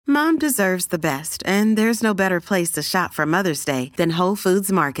Mom deserves the best, and there's no better place to shop for Mother's Day than Whole Foods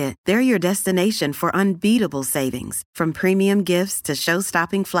Market. They're your destination for unbeatable savings, from premium gifts to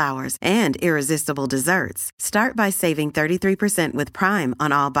show-stopping flowers and irresistible desserts. Start by saving 33% with Prime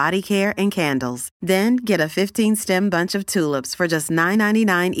on all body care and candles. Then get a 15-stem bunch of tulips for just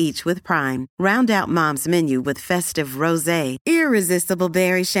 $9.99 each with Prime. Round out Mom's menu with festive rosé, irresistible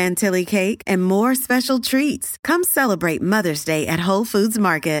berry chantilly cake, and more special treats. Come celebrate Mother's Day at Whole Foods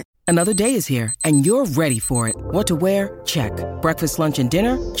Market. Another day is here, and you're ready for it. What to wear? Check. Breakfast, lunch, and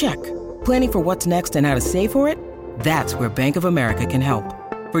dinner? Check. Planning for what's next and how to save for it? That's where Bank of America can help.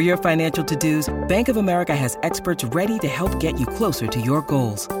 For your financial to-dos, Bank of America has experts ready to help get you closer to your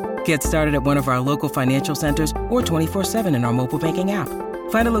goals. Get started at one of our local financial centers or 24/7 in our mobile banking app.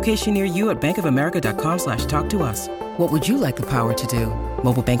 Find a location near you at bankofamerica.com/talktous. What would you like the power to do?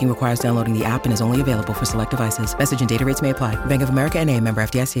 Mobile banking requires downloading the app and is only available for select devices. Message and data rates may apply. Bank of America N.A., member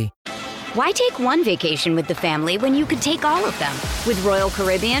FDIC. Why take one vacation with the family when you could take all of them? With Royal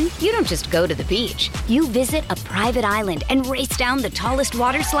Caribbean, you don't just go to the beach. You visit a private island and race down the tallest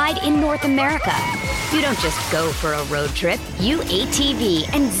water slide in North America. You don't just go for a road trip. You ATV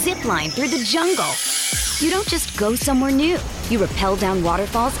and zip line through the jungle. You don't just go somewhere new. You rappel down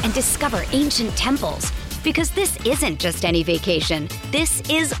waterfalls and discover ancient temples. Because this isn't just any vacation. This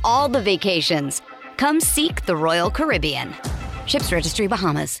is all the vacations. Come seek the Royal Caribbean. Ships Registry,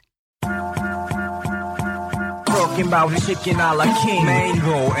 Bahamas. Talking about chicken a la king,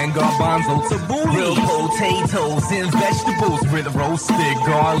 mango and garbanzo tabbouleh, real potatoes and vegetables with roasted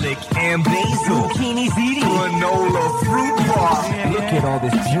garlic and basil, zucchini ziti, granola fruit bar. Look at all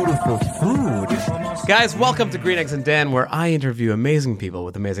this beautiful food. Guys, welcome to Green Eggs and Dan, where I interview amazing people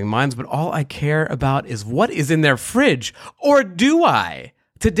with amazing minds, but all I care about is what is in their fridge. Or do I?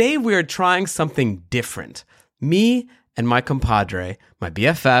 Today we are trying something different. Me and my compadre, my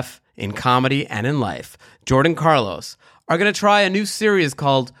BFF, in comedy and in life, Jordan Carlos, are going to try a new series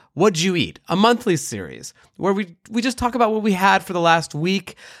called What'd You Eat? A monthly series where we just talk about what we had for the last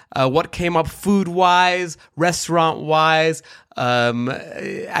week, what came up food-wise, restaurant-wise,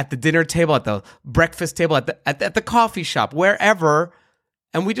 at the dinner table, at the breakfast table, at the coffee shop, wherever,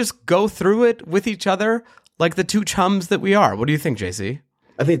 and we just go through it with each other like the two chums that we are. What do you think, JC?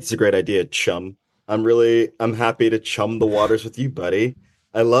 I think it's a great idea, chum. I'm happy to chum the waters with you, buddy.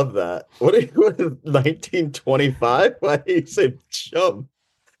 I love that. What 1925? Why do you say chum?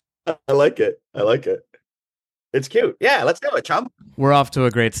 I like it. It's cute. Yeah, let's do it, chum. We're off to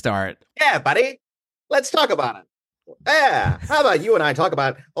a great start. Yeah, buddy. Let's talk about it. Yeah. How about you and I talk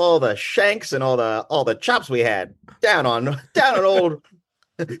about all the shanks and all the chops we had down on old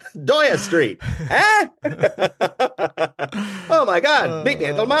Doya Street? Huh? Oh my God. Meet me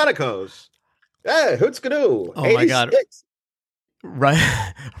at Delmonico's. Hey, Hootskadoo. Oh my God.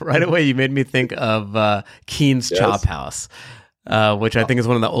 Right away, you made me think of Keen's Chop House, which I think is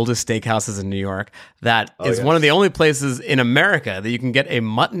one of the oldest steakhouses in New York. That is one of the only places in America that you can get a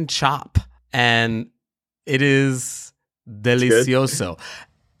mutton chop, and it is delicioso.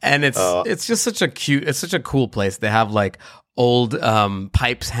 And it's just such a cool place. They have like old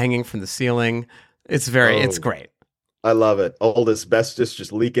pipes hanging from the ceiling. It's great. I love it. Old asbestos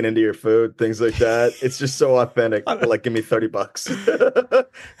just leaking into your food, things like that. It's just so authentic. Like, give me $30.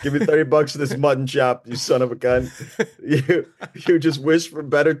 Give me $30 for this mutton chop, you son of a gun. You just wish for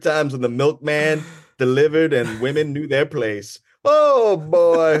better times when the milkman delivered and women knew their place. Oh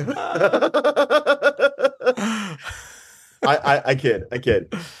boy. I kid.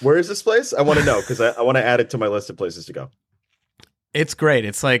 Where is this place? I want to know because I want to add it to my list of places to go. It's great.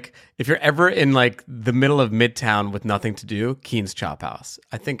 It's like if you're ever in like the middle of Midtown with nothing to do, Keen's Chop House.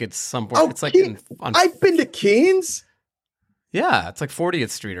 I think it's somewhere. It's like I've been to Keen's. Yeah, it's like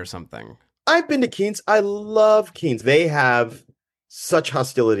 40th Street or something. I've been to Keen's. I love Keen's. They have such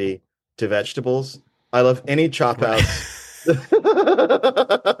hostility to vegetables. I love any chop house.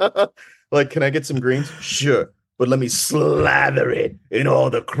 Like, can I get some greens? Sure. But let me slather it in all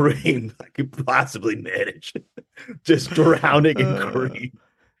the cream I could possibly manage. Just drowning in cream.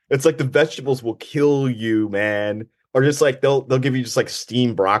 It's like the vegetables will kill you, man. Or just like they'll give you just like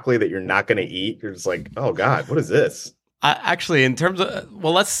steamed broccoli that you're not going to eat. You're just like, oh God, what is this? Actually, in terms of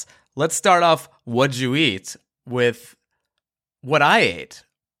let's start off. What'd you eat with what I ate?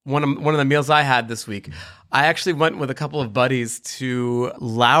 One of the meals I had this week. I actually went with a couple of buddies to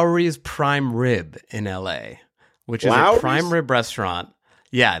Lawry's Prime Rib in LA. Which is a prime rib restaurant,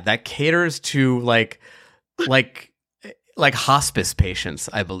 that caters to like hospice patients,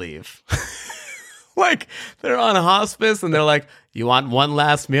 I believe. Like they're on hospice and they're like, "You want one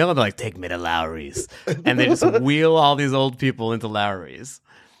last meal?" And they're like, "Take me to Lawry's," and they just wheel all these old people into Lawry's.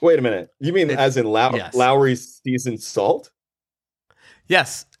 Wait a minute. You mean as in yes. Lawry's seasoned salt?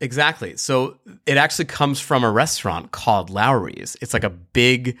 Yes, exactly. So it actually comes from a restaurant called Lawry's. It's like a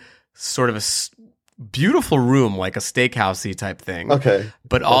big sort of beautiful room, like a steakhousey type thing. Okay.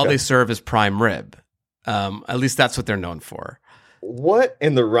 But all they serve is prime rib. At least that's what they're known for. What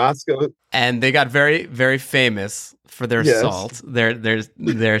in the Roscoe? And they got very, very famous for their salt,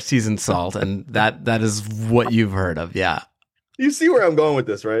 their seasoned salt, and that is what you've heard of. Yeah. You see where I'm going with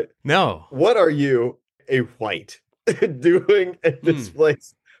this, right? No. What are you, a white, doing at this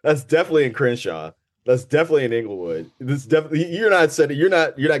place? That's definitely in Crenshaw. That's definitely in Inglewood. This definitely you're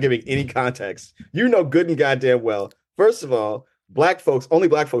not giving any context. You know good and goddamn well. First of all, only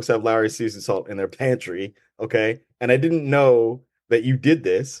black folks have Lawry's seasoned salt in their pantry. Okay. And I didn't know that you did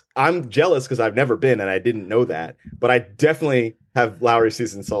this. I'm jealous because I've never been and I didn't know that. But I definitely have Lawry's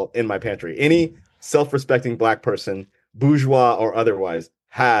seasoned salt in my pantry. Any self-respecting black person, bourgeois or otherwise,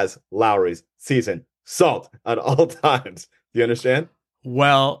 has Lawry's seasoned salt at all times. Do you understand?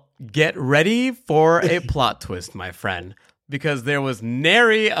 Well, get ready for a plot twist, my friend, because there was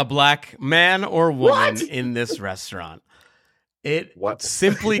nary a black man or woman in this restaurant. It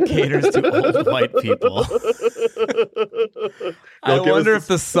simply caters to old white people. I wonder if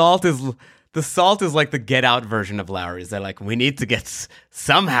the salt is like the Get Out version of Lawry's. They're like, we need to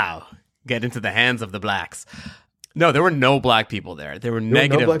somehow get into the hands of the blacks. No, there were no black people there. There were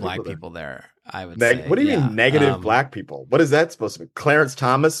negative black people there. I would say. What do you mean negative black people? What is that supposed to be? Clarence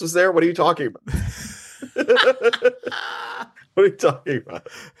Thomas was there? What are you talking about? What are you talking about?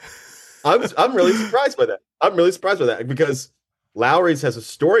 I'm really surprised by that. Because Lawry's has a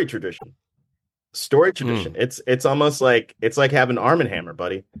story tradition. It's almost like having Arm & Hammer,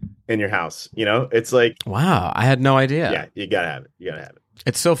 buddy, in your house. You know, it's like, wow, I had no idea. Yeah, you gotta have it.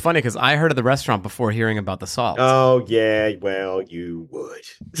 It's so funny because I heard of the restaurant before hearing about the salt. Oh yeah, well you would.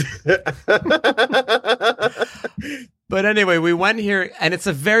 But anyway, we went here, and it's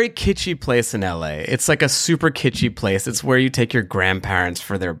a very kitschy place in LA. It's like a super kitschy place. It's where you take your grandparents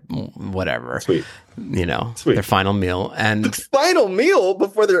for their whatever. Sweet. You know, their final meal. And the final meal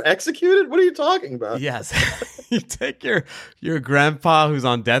before they're executed? What are you talking about? Yes. You take your grandpa who's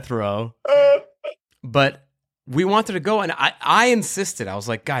on death row. But we wanted to go, and I insisted. I was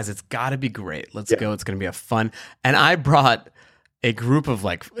like, guys, it's got to be great. Let's go. It's going to be a fun. And I brought a group of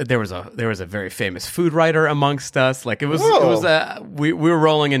there was a very famous food writer amongst us. Like we were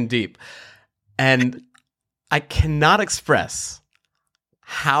rolling in deep, and I cannot express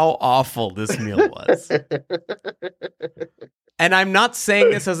how awful this meal was. And I'm not saying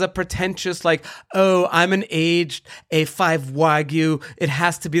this as a pretentious, I'm an aged A5 Wagyu. It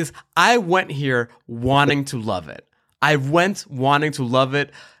has to be this. I went here wanting to love it.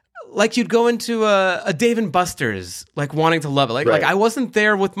 Like you'd go into a Dave & Buster's, wanting to love it. Like I wasn't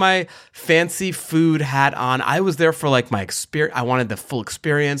there with my fancy food hat on. I was there for my experience. I wanted the full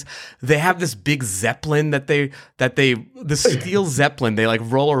experience. They have this big Zeppelin the steel Zeppelin, they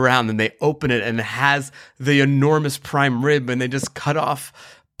roll around and they open it and it has the enormous prime rib and they just cut off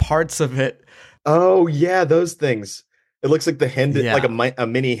parts of it. Oh yeah, those things. It looks like a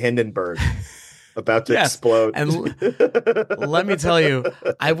mini Hindenburg. About to explode. And let me tell you,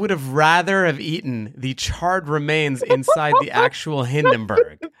 I would have rather have eaten the charred remains inside the actual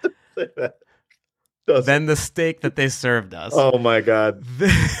Hindenburg than the steak that they served us. Oh my God.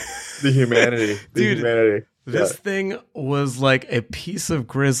 The humanity. Humanity. This thing was like a piece of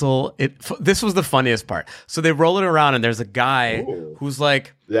grizzle. This was the funniest part. So they roll it around and there's a guy who's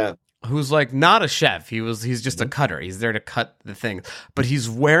not a chef. He's just a cutter. He's there to cut the thing. But he's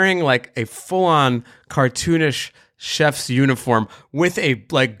wearing a full-on cartoonish chef's uniform with a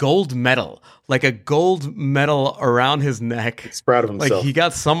gold medal. A gold medal around his neck. He's proud of himself. He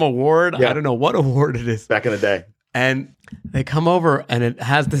got some award. Yeah. I don't know what award it is. Back in the day. And they come over and it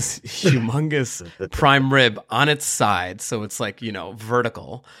has this humongous prime rib on its side. So it's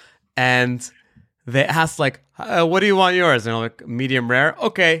vertical. And they ask what do you want yours? And I'm like, medium rare?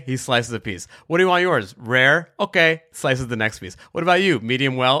 Okay. He slices a piece. What do you want yours? Rare? Okay. Slices the next piece. What about you?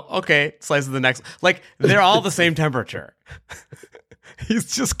 Medium well? Okay. Slices the next. They're all the same temperature.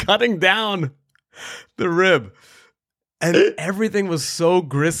 He's just cutting down the rib. And everything was so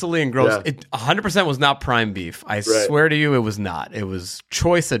gristly and gross. Yeah. It 100% was not prime beef. I swear to you, it was not. It was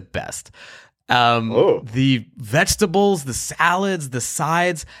choice at best. The vegetables, the salads, the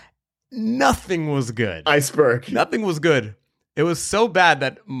sides, nothing was good. Iceberg. Nothing was good. It was so bad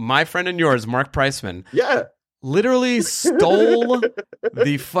that my friend and yours, Mark Priceman, literally stole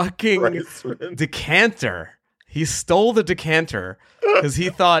the fucking decanter. He stole the decanter because he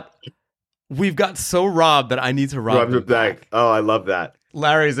thought, we've got so robbed that I need to rob him back. Oh, I love that.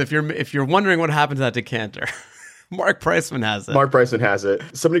 Larry's, if you're wondering what happened to that decanter, Mark Priceman has it. Mark Priceman has it.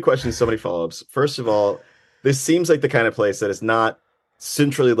 So many questions, so many follow-ups. First of all, this seems like the kind of place that is not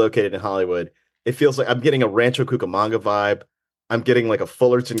centrally located in Hollywood. It feels like I'm getting a Rancho Cucamonga vibe. I'm getting like a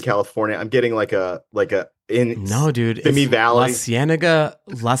Fullerton, California. I'm getting like a in no, dude, Simi Valley.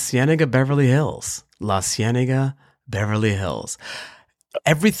 La Cienega, Beverly Hills. La Cienega, Beverly Hills.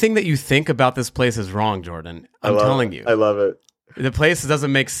 Everything that you think about this place is wrong, Jordan. I'm telling you. I love it. The place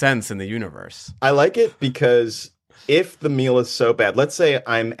doesn't make sense in the universe. I like it because if the meal is so bad, let's say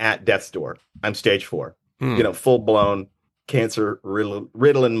I'm at death's door. I'm stage 4. Full blown cancer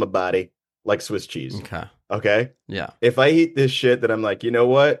riddling my body like Swiss cheese. Okay. Yeah. If I eat this shit, then I'm like, you know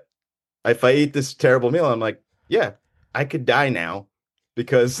what? If I eat this terrible meal, I'm like, yeah, I could die now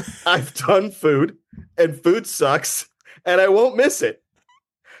because I've done food and food sucks and I won't miss it.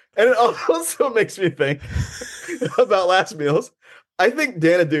 And it also makes me think about last meals. I think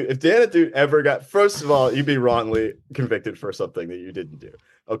if Danadu ever got, first of all, you'd be wrongly convicted for something that you didn't do.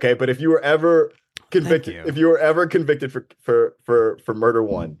 Okay. But if you were ever convicted, for murder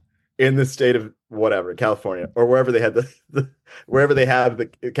one in the state of whatever, California, or wherever they had wherever they have the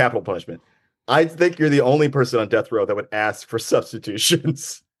capital punishment, I think you're the only person on death row that would ask for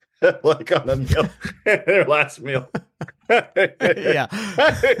substitutions. Like on a meal, their last meal. Yeah.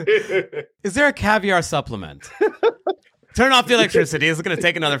 Is there a caviar supplement? Turn off the electricity. It's going to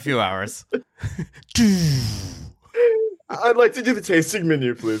take another few hours. I'd like to do the tasting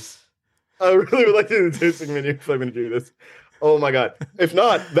menu, please. I really would like to do the tasting menu if I'm going to do this. Oh my God. If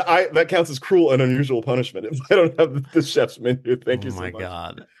not, that counts as cruel and unusual punishment if I don't have the chef's menu. Thank you so much. Oh my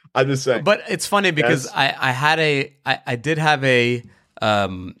God. I'm just saying. But it's funny because I had an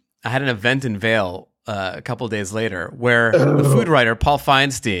event in Vail a couple of days later where the food writer Paul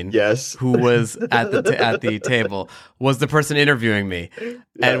Feinstein, who was at the table, was the person interviewing me,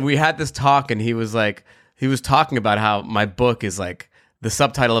 and we had this talk, and he was talking about how my book is like, the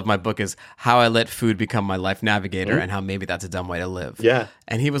subtitle of my book is How I Let Food Become My Life Navigator, and how maybe that's a dumb way to live. Yeah,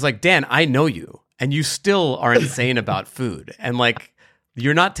 and he was like, Dan, I know you, and you still are insane about food, and like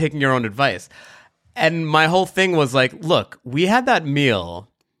you're not taking your own advice. And my whole thing was like, look, we had that meal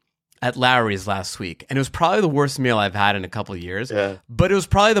at Lawry's last week, and it was probably the worst meal I've had in a couple of years. Yeah. But it was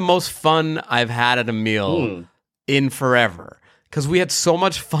probably the most fun I've had at a meal in forever, because we had so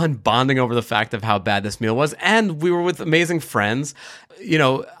much fun bonding over the fact of how bad this meal was, and we were with amazing friends.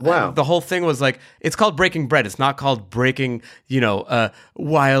 Wow. The whole thing was like, it's called breaking bread. It's not called breaking,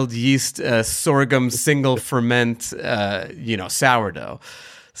 wild yeast, sorghum, single ferment, sourdough.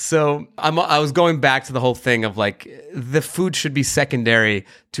 So I was going back to the whole thing of like, the food should be secondary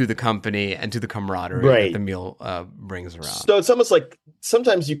to the company and to the camaraderie that the meal brings around. So it's almost like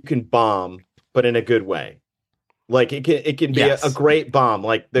sometimes you can bomb, but in a good way. Like it can be a great bomb.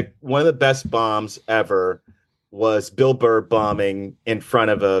 Like one of the best bombs ever was Bill Burr bombing in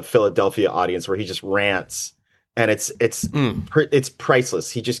front of a Philadelphia audience where he just rants, and it's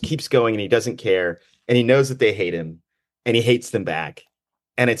priceless. He just keeps going and he doesn't care, and he knows that they hate him, and he hates them back.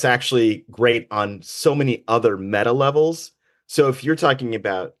 And it's actually great on so many other meta levels. So if you're talking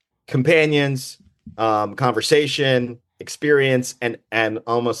about companions, conversation, experience, and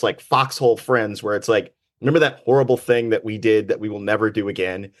almost like foxhole friends, where it's like, remember that horrible thing that we did that we will never do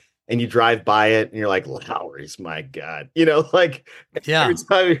again? And you drive by it and you're like, Lawry's, my God. Like, every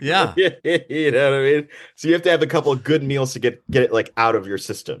time, you know what I mean? So you have to have a couple of good meals to get it like out of your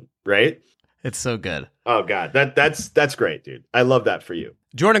system, right? It's so good. Oh God, that's great, dude. I love that for you.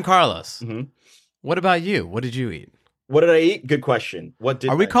 Jordan Carlos, what about you? What did you eat? What did I eat? Good question.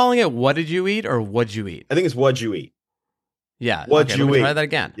 Are we calling it what did you eat or what'd you eat? I think it's what'd you eat. Yeah. What'd you eat? Try that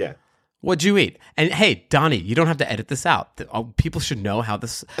again. Yeah. What'd you eat? And hey, Donnie, you don't have to edit this out. People should know how the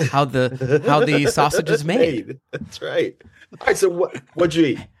sausage is made. That's right. All right. So what'd you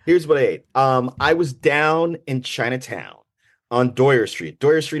eat? Here's what I ate. I was down in Chinatown on Doyer Street.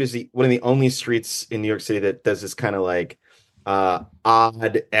 Doyer Street is one of the only streets in New York City that does this kind of like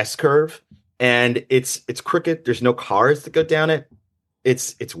odd S curve, and it's crooked. There's no cars that go down it.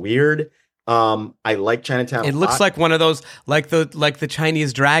 It's weird. I like Chinatown. It looks like one of those, like the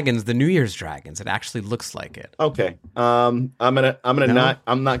Chinese dragons, the New Year's dragons. It actually looks like it. Okay. I'm not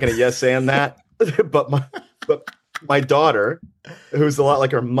gonna yes and that, but my daughter, who's a lot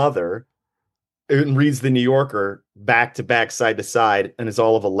like her mother, and reads the New Yorker back to back, side to side, and is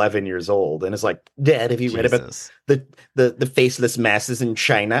all of 11 years old, and is like, Dad, have you read about the faceless masses in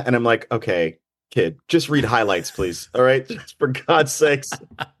China? And I'm like, okay, kid, just read highlights, please. All right, just for God's sakes.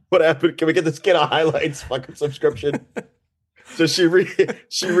 What happened? Can we get this kid a highlights fucking subscription? So she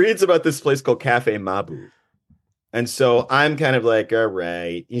reads about this place called Cafe Mabu. And so I'm kind of like, all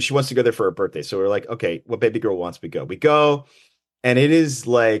right. And she wants to go there for her birthday. So we're like, okay, what baby girl wants we go? We go, and it is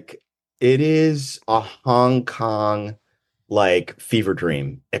a Hong Kong like fever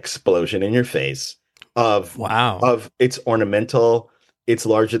dream explosion in your face of it's ornamental. It's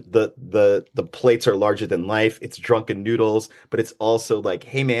larger. The plates are larger than life. It's drunken noodles, but it's also like,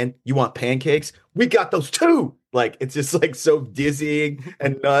 hey man, you want pancakes? We got those too. Like it's just like so dizzying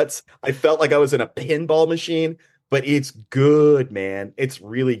and nuts. I felt like I was in a pinball machine, but it's good, man. It's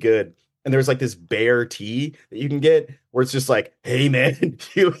really good. And there's like this bear tea that you can get where it's just like, hey man,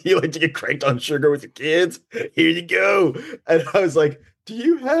 you like to get cranked on sugar with your kids? Here you go. And I was like, do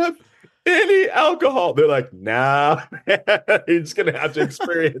you have any alcohol? They're like, nah, you're just gonna have to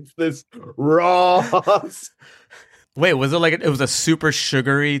experience this raw. Wait, was it like it was a super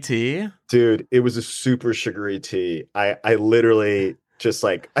sugary tea? Dude, it was a super sugary tea. I literally just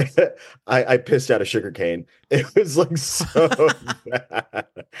like I pissed out a sugar cane. It was like so bad.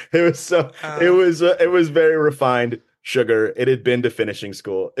 It was very refined sugar. It had been to finishing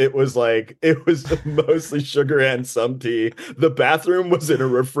school. It was mostly sugar and some tea. The bathroom was in a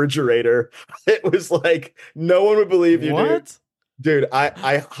refrigerator. It was like no one would believe you. What? Dude,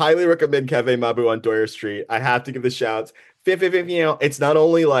 I highly recommend Cafe Mabu on Doyer Street. I have to give the shouts. It's not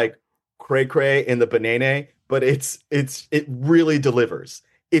only like cray cray in the banana, but it really delivers.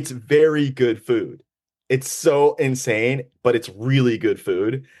 It's very good food. It's so insane, but it's really good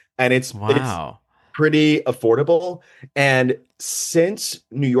food, and it's pretty affordable. And since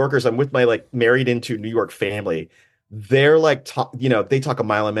New Yorkers, I'm with my like married into New York family. They're like, they talk a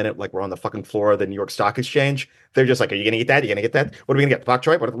mile a minute, like we're on the fucking floor of the New York Stock Exchange. They're just like, are you going to eat that? Are you going to get that? What are we going to get? Bok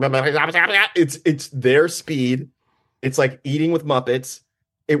choy? It's their speed. It's like eating with Muppets.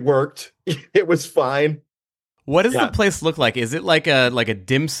 It worked. It was fine. What does the place look like? Is it like a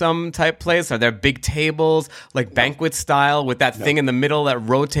dim sum type place? Are there big tables, like banquet style, with that thing in the middle that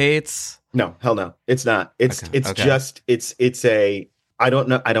rotates? No, hell no. It's not. It's a, I don't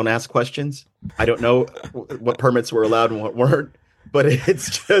know. I don't ask questions. I don't know what permits were allowed and what weren't, but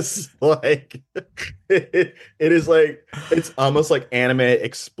it's just like, it is like, it's almost like anime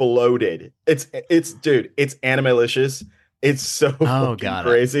exploded. It's Animalicious. It's so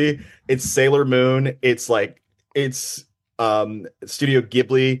crazy. It's Sailor Moon. It's Studio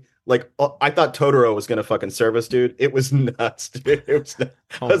Ghibli. Like, I thought Totoro was gonna fucking serve us, dude. It was nuts, dude. It was nuts.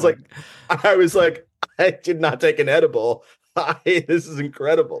 I was like, I did not take an edible. This is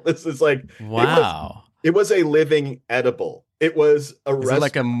incredible. This is like, wow. It was a living edible. It was a Is it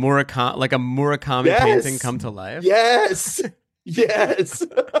like a Murakami painting come to life? Yes. Yes.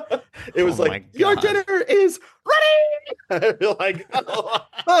 It was like, your dinner is ready. Like,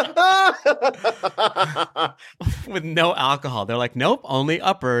 with no alcohol. They're like, nope, only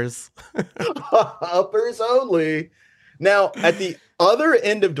uppers. Uppers only. Now, at the other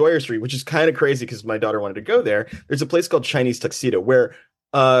end of Doyer Street, which is kind of crazy because my daughter wanted to go there, there's a place called Chinese Tuxedo where,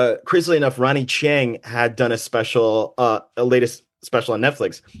 crazily enough, Ronnie Chang had done a latest special on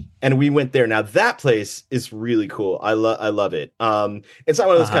Netflix, and we went there. Now that place is really cool. I love it. It's not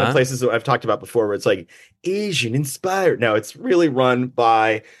one of those kind of places that I've talked about before where it's like Asian inspired. No, it's really run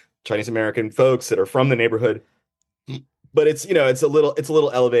by Chinese American folks that are from the neighborhood. But it's a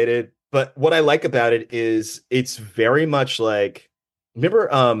little elevated. But what I like about it is it's very much like, remember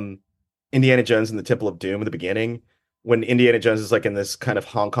Indiana Jones and the Temple of Doom in the beginning, when Indiana Jones is like in this kind of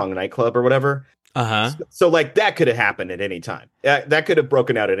Hong Kong nightclub or whatever. So like that could have happened at any time. That could have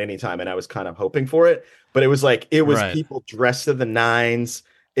broken out at any time, and I was kind of hoping for it. But it was like people dressed to the nines.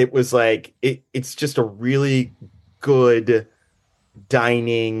 It was like it's just a really good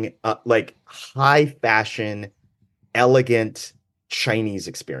dining, like high fashion, elegant Chinese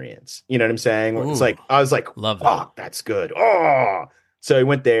experience. You know what I'm saying? Ooh, it's like I was like, love that. Oh, that's good. Oh, so I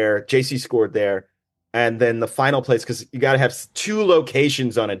went there. JC scored there. And then the final place, because you got to have 2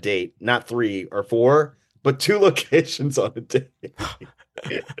 locations on a date, not 3 or 4, but 2 locations on a date.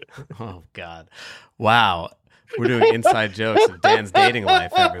 Oh, God. Wow. We're doing inside jokes of Dan's dating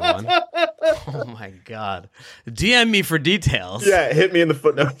life, everyone. Oh, my God. DM me for details. Yeah, hit me in the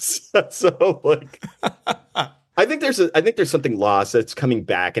footnotes. So, like, I think there's something lost that's coming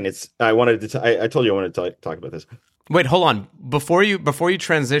back, and I told you I wanted to talk about this. Wait, hold on. Before you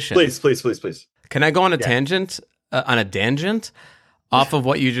transition. Please. Can I go on a tangent, off of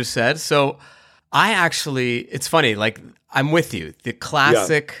what you just said? So it's funny, like, I'm with you. The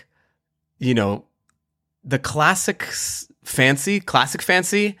classic, the classic fancy,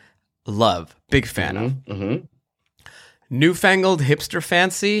 love, big fan of. Mm-hmm. Newfangled hipster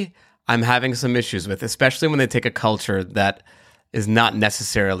fancy, I'm having some issues with, especially when they take a culture that is not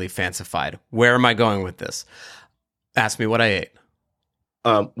necessarily fancified. Where am I going with this? Ask me what I ate.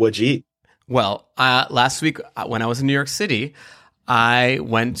 What'd you eat? Well, last week when I was in New York City, I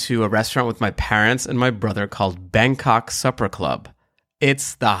went to a restaurant with my parents and my brother called Bangkok Supper Club.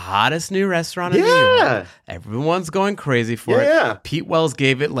 It's the hottest new restaurant in New York. Everyone's going crazy for it. Yeah. Pete Wells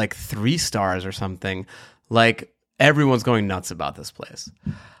gave it like 3 stars or something. Like, everyone's going nuts about this place.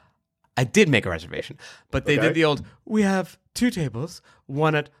 I did make a reservation, but they did the old, we have 2 tables,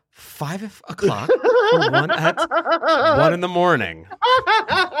 one at 5 o'clock, one at 1 in the morning.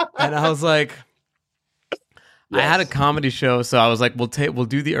 And I was like, I had a comedy show, so I was like, we'll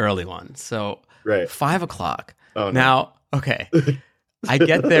do the early one. So 5 o'clock. Oh, no. Now, okay. I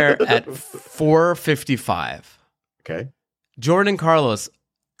get there at 4:55. Okay. Jordan and Carlos,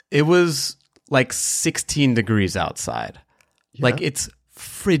 it was like 16 degrees outside. Yeah. Like, it's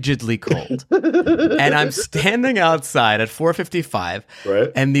frigidly cold. And I'm standing outside at 4:55,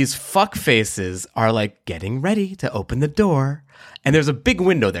 and these fuck faces are like getting ready to open the door. And there's a big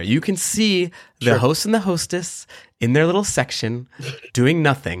window there. You can see the host and the hostess in their little section doing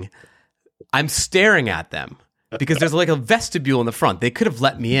nothing. I'm staring at them because there's like a vestibule in the front. They could have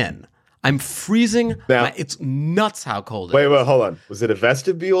let me in. I'm freezing. Now, it's nuts how cold it is. Wait, hold on. Was it a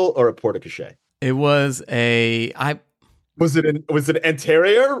vestibule or a porte-cochere? It was Was it an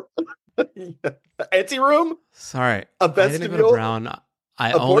interior? Anteroom? Sorry. A I didn't go to vestibule? Brown.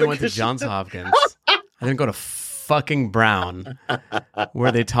 I only went to Johns Hopkins. I didn't go to fucking Brown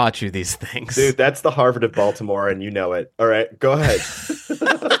where they taught you these things. Dude, that's the Harvard of Baltimore, and you know it. All right, go ahead.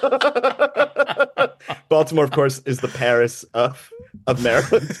 Baltimore, of course, is the Paris of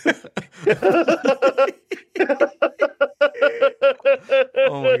Maryland.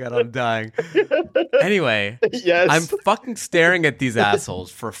 Oh my God, I'm dying. Anyway, Yes. I'm fucking staring at these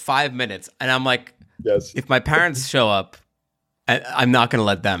assholes for 5 minutes, and I'm like, Yes. if my parents show up, I'm not going to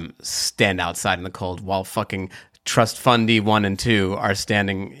let them stand outside in the cold while fucking Trust Fundy 1 and 2 are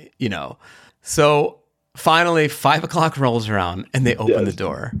standing, you know. So finally, 5 o'clock rolls around, and they open the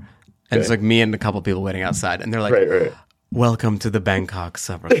door. And it's like me and a couple people waiting outside, and they're like, welcome to the Bangkok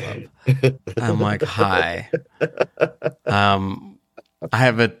Supper Club. I'm like, hi. I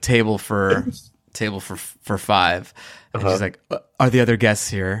have a table for 5. And she's like, are the other guests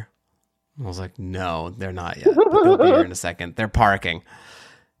here? I was like, no, they're not yet. But they'll be here in a second. They're parking.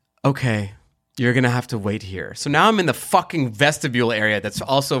 Okay, you're going to have to wait here. So now I'm in the fucking vestibule area that's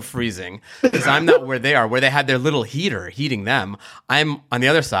also freezing because I'm not where they are, where they had their little heater heating them. I'm on the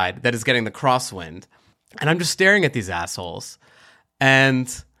other side that is getting the crosswind. And I'm just staring at these assholes.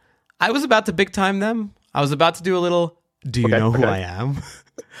 And I was about to big time them. I was about to do a little, do you know who I am?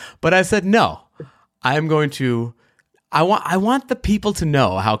 But I said, no, I'm going to, I want the people to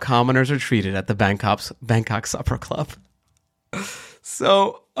know how commoners are treated at the Bangkok Supper Club.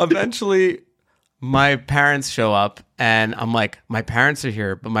 So eventually my parents show up and I'm like, my parents are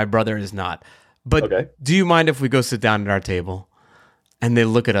here, but my brother is not. But do you mind if we go sit down at our table? And they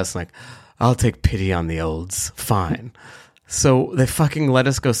look at us like, I'll take pity on the olds. Fine. So they fucking let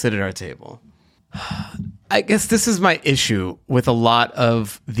us go sit at our table. I guess this is my issue with a lot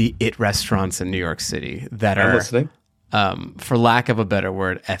of the it restaurants in New York City that are, listening. For lack of a better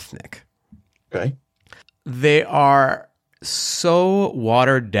word, ethnic. Okay. They are so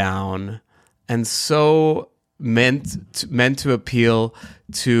watered down and so meant to appeal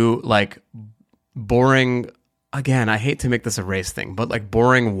to like boring. Again, I hate to make this a race thing, but like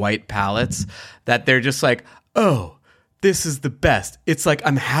boring white palates that they're just like, oh, this is the best. It's like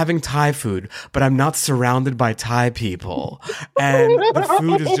I'm having Thai food, but I'm not surrounded by Thai people. And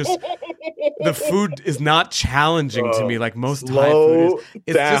the food is not challenging to me like most Thai food is.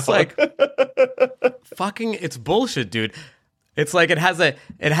 It's just like fucking, it's bullshit, dude. It's like it has like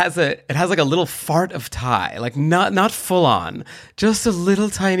a little fart of Thai, like not full on, just a little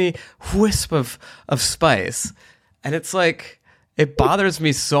tiny wisp of spice. And it's like, it bothers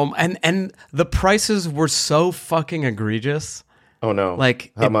me so, and the prices were so fucking egregious. Oh no!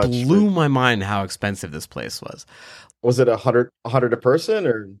 Like how much? Blew my mind how expensive this place was. Was it $100 a person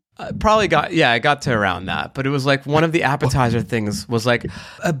or? Probably I got to around that, but it was like one of the appetizer things was like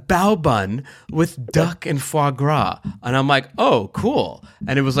a bao bun with duck and foie gras, and I'm like, oh, cool,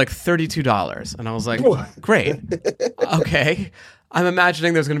 and it was like $32, and I was like, great, okay. I'm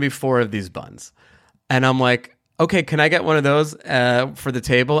imagining there's going to be 4 of these buns, and I'm like, okay, can I get one of those for the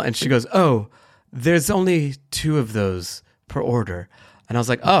table? And she goes, oh, there's only 2 of those per order, and I was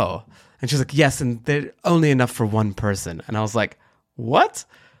like, oh, and she's like, yes, and they're only enough for 1 person, and I was like, what?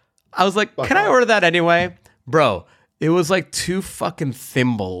 I was like, can I order that anyway? Bro, it was like 2 fucking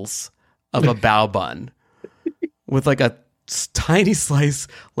thimbles of a bao bun with like a tiny slice,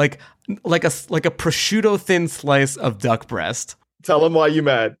 like like a prosciutto thin slice of duck breast. Tell him why you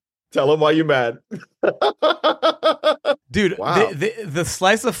mad. Tell him why you mad. Dude, wow. the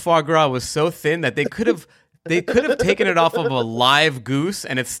slice of foie gras was so thin that they could have taken it off of a live goose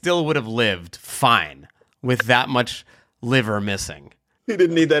and it still would have lived fine with that much liver missing. He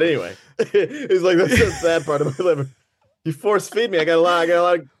didn't need that anyway. He's like, that's the sad part of my liver. You force feed me. I got a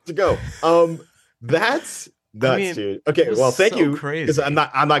lot to go. That's nuts, dude. Okay, well, thank you. Because I'm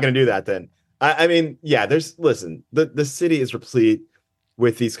not gonna do that then. I mean, yeah, listen, the city is replete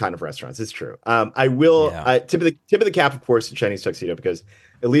with these kind of restaurants. It's true. I will tip of the cap, of course, to Chinese Tuxedo, because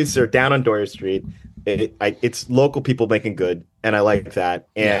at least they're down on Doyer Street. It's local people making good, and I like that.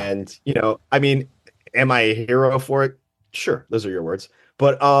 And I mean, am I a hero for it? Sure, those are your words.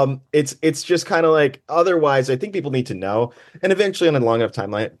 But it's just kind of like, otherwise, I think people need to know, and eventually on a long enough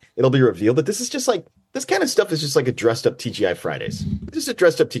timeline, it'll be revealed that this is just like, this kind of stuff is just like a dressed up TGI Fridays. Just a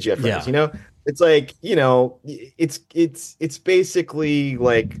dressed up TGI Fridays, It's like, it's basically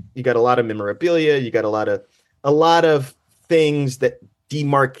like you got a lot of memorabilia, you got a lot of things that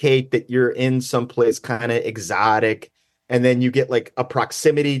demarcate that you're in someplace kind of exotic, and then you get like a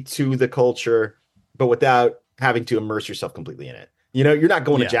proximity to the culture, but without having to immerse yourself completely in it. You're not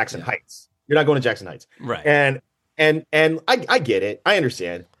going to Jackson Heights. You're not going to Jackson Heights. Right. And I get it. I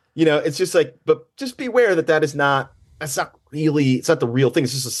understand. It's just like, but just beware that's not the real thing.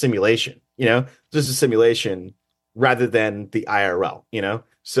 It's just a simulation, just a simulation rather than the IRL,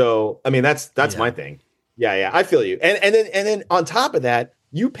 So, I mean, that's my thing. Yeah. I feel you. And then on top of that,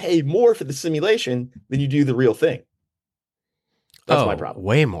 you pay more for the simulation than you do the real thing. That's my problem.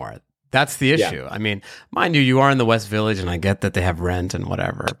 Way more. That's the issue. Yeah. I mean, mind you are in the West Village, and I get that they have rent and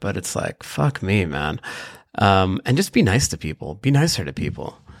whatever, but it's like, fuck me, man. And just be nice to people. Be nicer to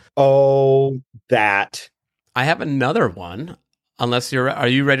people. Oh, that. I have another one. Unless are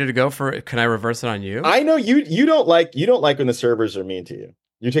you ready to go for it? Can I reverse it on you? I know you don't like when the servers are mean to you.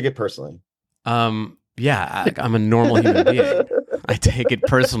 You take it personally. Yeah, I'm a normal human being. I take it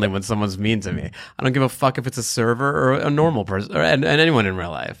personally when someone's mean to me. I don't give a fuck if it's a server or a normal person and anyone in real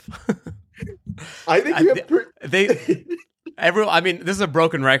life. I think I mean, this is a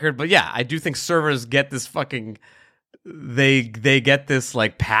broken record, but yeah, I do think servers get this fucking they get this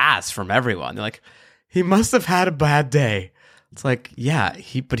like pass from everyone. They're like, he must have had a bad day. It's like, yeah,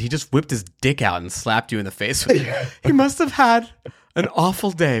 but he just whipped his dick out and slapped you in the face with it. He must have had an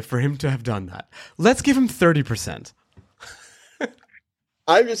awful day for him to have done that. Let's give him 30%.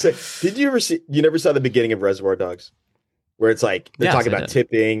 I'm just saying, you never saw the beginning of Reservoir Dogs? Where it's like, they're talking about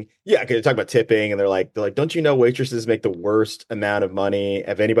tipping. Yeah, okay, they're talking about tipping, and they're like, don't you know waitresses make the worst amount of money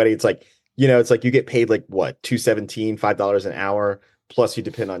if anybody? It's like, it's like you get paid like what, $2.17, $5 an hour, plus you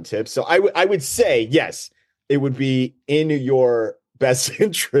depend on tips. So I would say, yes, it would be in your best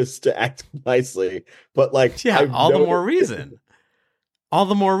interest to act nicely. But like, all the more reason. All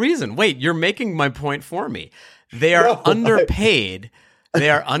the more reason. Wait, you're making my point for me. They are underpaid. They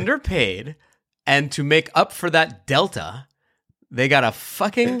are underpaid, and to make up for that delta, they gotta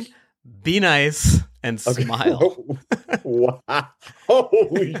fucking be nice and smile. Wow.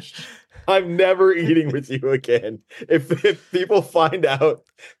 Holy shit. I'm never eating with you again. If people find out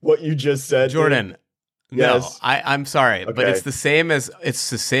what you just said, Jordan, yes. No, I'm sorry, but it's the same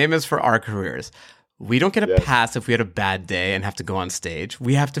as for our careers. We don't get a pass if we had a bad day and have to go on stage.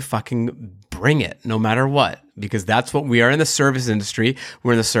 We have to fucking bring it no matter what, because that's what we are in the service industry.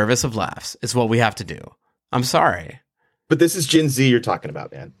 We're in the service of laughs. It's what we have to do. I'm sorry. But this is Gen Z you're talking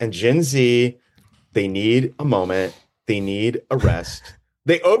about, man. And Gen Z, they need a moment. They need a rest.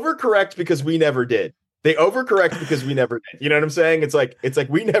 They overcorrect because we never did. You know what I'm saying? It's like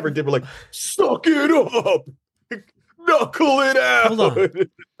we never did. We're like, suck it up. Knuckle it out. Hold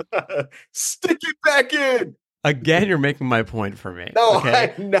on. Stick it back in. Again, you're making my point for me. No,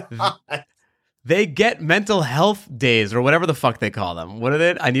 okay? I'm not. They get mental health days or whatever the fuck they call them. What is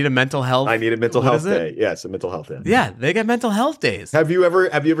it? I need a mental health day. Yes, a mental health day. Yeah, they get mental health days. Have you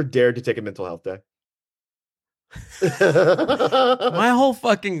ever dared to take a mental health day? My whole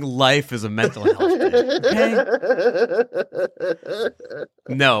fucking life is a mental health day. Okay?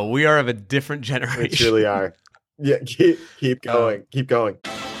 No, we are of a different generation. We truly are. Yeah, keep going. Keep going.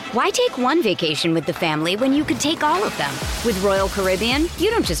 Why take one vacation with the family when you could take all of them? With Royal Caribbean,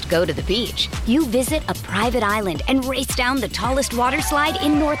 you don't just go to the beach. You visit a private island and race down the tallest water slide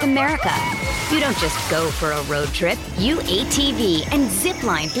in North America. You don't just go for a road trip. You ATV and zip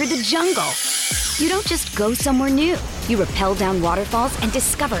line through the jungle. You don't just go somewhere new. You rappel down waterfalls and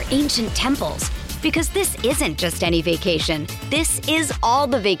discover ancient temples. Because this isn't just any vacation. This is all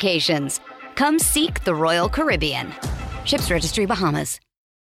the vacations. Come seek the Royal Caribbean. Ships Registry, Bahamas.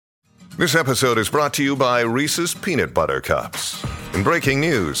 This episode is brought to you by Reese's Peanut Butter Cups. In breaking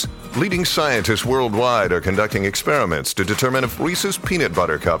news, leading scientists worldwide are conducting experiments to determine if Reese's Peanut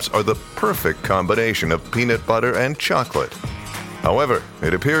Butter Cups are the perfect combination of peanut butter and chocolate. However,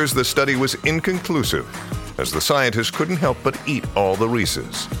 it appears the study was inconclusive, as the scientists couldn't help but eat all the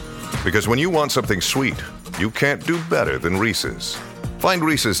Reese's. Because when you want something sweet, you can't do better than Reese's. Find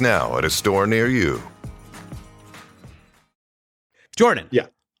Reese's now at a store near you. Jordan. Yeah.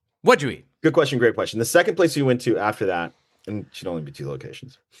 What'd you eat? Good question. Great question. The second place we went to after that, and it should only be 2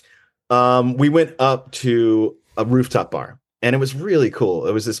 locations. We went up to a rooftop bar, and it was really cool.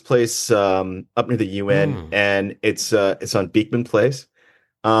 It was this place up near the UN, and it's on Beekman Place.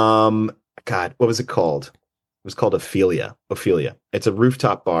 God, what was it called? It was called Ophelia. Ophelia. It's a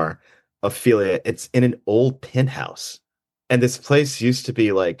rooftop bar. Ophelia. It's in an old penthouse, and this place used to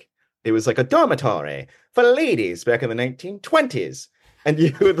be like, it was like a dormitory for ladies back in the 1920s. And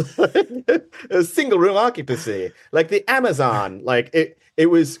you would a single room occupancy, like the Amazon. Like it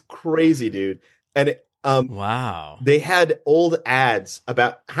was crazy, dude. And wow, they had old ads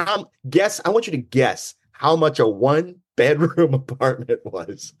about I want you to guess how much a 1-bedroom apartment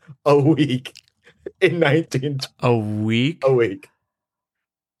was a week in 1920. A week? A week.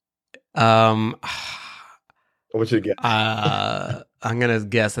 I want you to guess. I'm gonna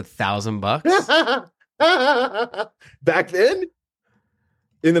guess $1,000. Back then.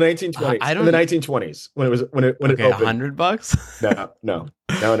 In the 1920s. In the 1920s, when it opened. $100? No.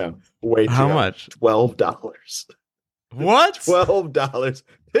 Way too How high. much? $12. What? $12.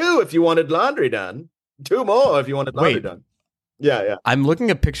 2 if you wanted laundry done. 2 more if you wanted laundry done. Yeah. I'm looking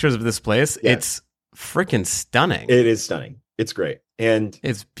at pictures of this place. Yeah. It's freaking stunning. It is stunning. It's great. And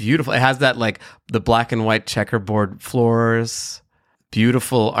it's beautiful. It has that like the black and white checkerboard floors,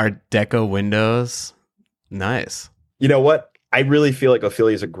 beautiful Art Deco windows. Nice. You know what? I really feel like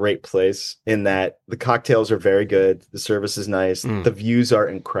Ophelia is a great place in that the cocktails are very good. The service is nice. The views are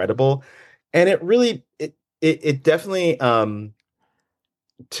incredible. And it really, it definitely,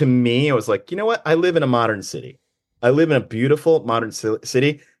 to me, it was like, you know what? I live in a modern city. I live in a beautiful modern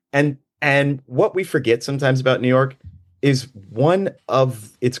city. And what we forget sometimes about New York is one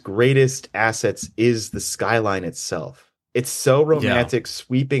of its greatest assets is the skyline itself. It's so romantic,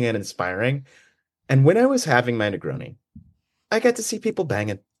 sweeping, and inspiring. And when I was having my Negroni, I got to see people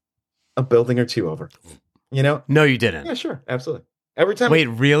banging a building or 2 over. You know? No, you didn't. Yeah, sure. Absolutely. Every time. Wait,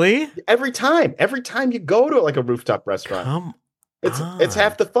 really? Every time you go to like a rooftop restaurant, it's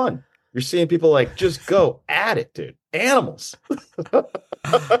half the fun. You're seeing people like just go at it, dude. Animals.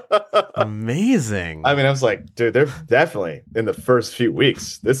 Amazing. I mean, I was like, dude, they're definitely in the first few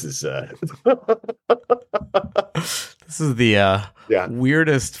weeks. This is This is the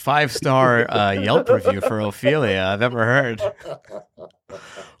weirdest 5-star Yelp review for Ophelia I've ever heard.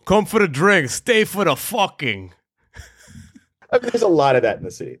 Come for the drink, stay for the fucking. I mean, there's a lot of that in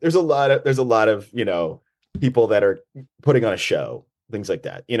the city. There's a lot of people that are putting on a show, things like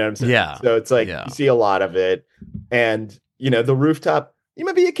that. You know what I'm saying? Yeah. So it's like you see a lot of it, and the rooftop.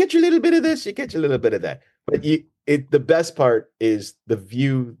 Maybe you catch a little bit of this, you catch a little bit of that, but the best part is the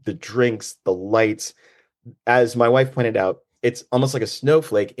view, the drinks, the lights. As my wife pointed out, it's almost like a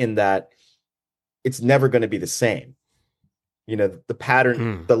snowflake in that it's never going to be the same. The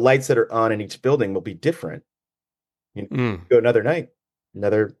pattern, the lights that are on in each building will be different. Go another night,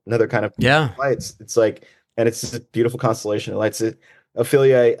 another kind of lights. It's like, and it's a beautiful constellation of lights.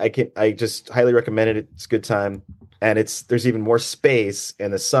 Ophelia, I just highly recommend it. It's a good time, and there's even more space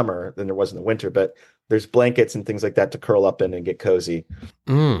in the summer than there was in the winter. But there's blankets and things like that to curl up in and get cozy.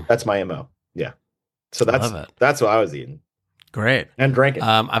 That's my MO. Yeah. So that's what I was eating. Great. And drinking.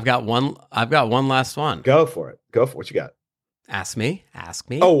 I've got one last one. Go for it. What you got? Ask me.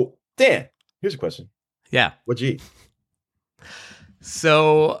 Oh, Dan, here's a question. Yeah. What'd you eat?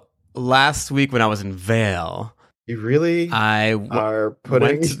 So last week when I was in Vail, you really went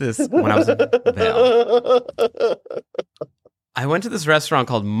to this when I was in Vail. I went to this restaurant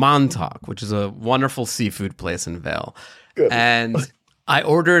called Montauk, which is a wonderful seafood place in Vail. Good. And I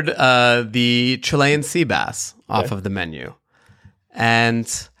ordered the Chilean sea bass off of the menu.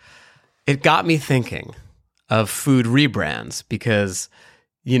 And it got me thinking of food rebrands because,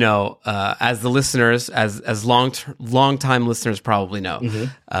 as the listeners, as long-time listeners probably know,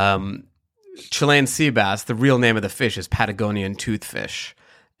 Chilean sea bass, the real name of the fish is Patagonian toothfish.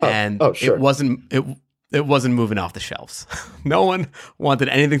 Sure. It wasn't moving off the shelves. No one wanted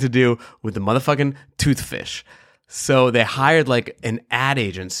anything to do with the motherfucking toothfish. So they hired like an ad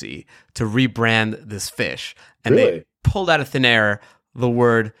agency to rebrand this fish. And they pulled out of thin air the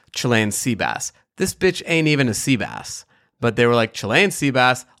word Chilean sea bass. This bitch ain't even a sea bass. But they were like, Chilean sea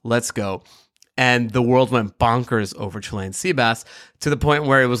bass, let's go. And the world went bonkers over Chilean sea bass to the point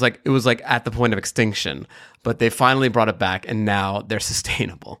where it was like at the point of extinction. But they finally brought it back, and now they're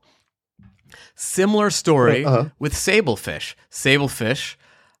sustainable. Similar story with sablefish. Sablefish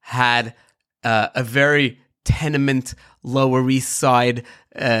had a very tenement, Lower East Side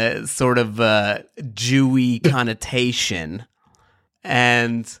sort of Jewy connotation.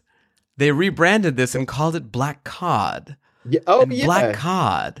 And they rebranded this and called it black cod. Yeah. Oh, and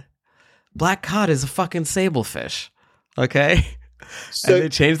Black cod is a fucking sablefish. Okay? So, and they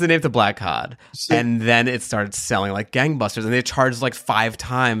changed the name to black cod. And then it started selling like gangbusters. And they charged like 5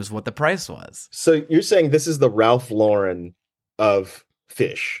 times what the price was. So you're saying this is the Ralph Lauren of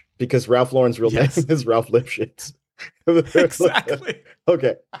fish, because Ralph Lauren's real name is Ralph Lipschitz. Exactly.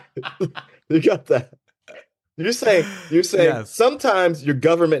 Okay. You got that. You're saying sometimes your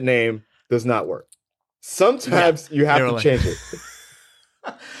government name does not work. Sometimes you have to change it.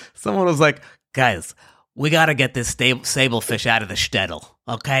 Someone was like, guys, we got to get this sablefish out of the shtetl,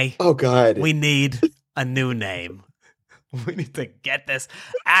 okay? Oh, God. We need a new name. We need to get this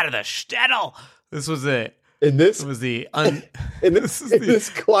out of the shtetl. This was it. In this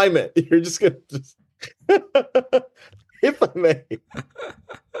climate, you're just going to if I may.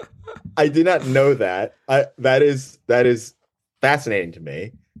 I did not know that. That is fascinating to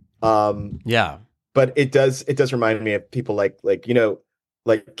me. Yeah. But it does remind me of people like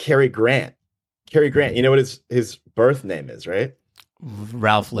Cary Grant. Cary Grant, you know what his birth name is, right?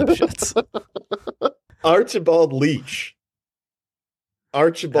 Ralph Lipschitz. Archibald Leach.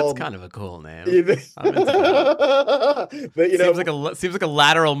 Archibald. That's kind of a cool name. Seems like a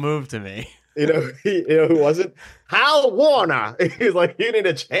lateral move to me. You know who wasn't? Hal Warner. He's like, you need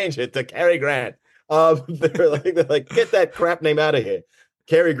to change it to Cary Grant. They're like, get that crap name out of here.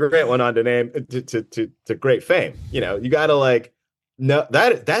 Cary Grant went on to name to great fame. You got to no,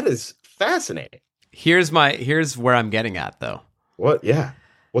 that is fascinating. Here's where I'm getting at, though. What? Yeah.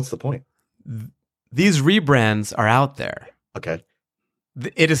 What's the point? These rebrands are out there. Okay.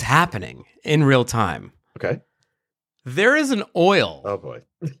 It is happening in real time. Okay. There is an oil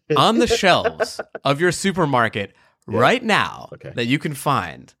on the shelves of your supermarket right now that you can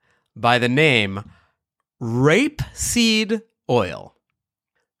find by the name rapeseed oil.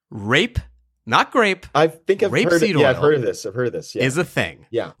 Rape, not grape. I think I've heard oil. Yeah, I've heard of this. Yeah. Is a thing.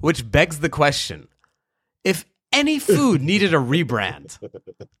 Yeah. Which begs the question: if any food needed a rebrand,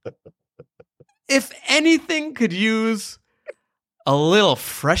 if anything could use a little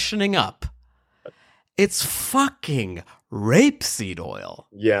freshening up, it's fucking rapeseed oil.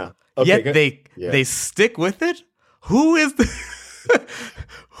 Yeah. Okay, yet they stick with it. Who is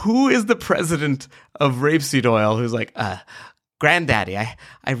the president of rapeseed oil who's like, Granddaddy, I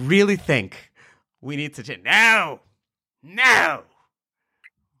really think we need to change. No.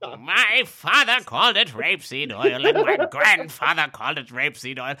 My father called it rapeseed oil, and my grandfather called it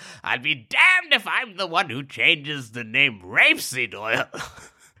rapeseed oil. I'd be damned if I'm the one who changes the name rapeseed oil.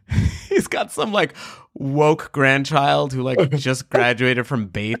 He's got some woke grandchild who just graduated from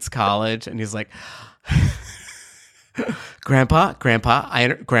Bates College, and he's like, Grandpa,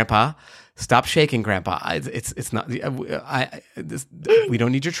 stop shaking, Grandpa. It's not. We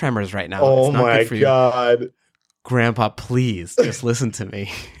don't need your tremors right now. Oh it's not my good for God, you. Grandpa, please just listen to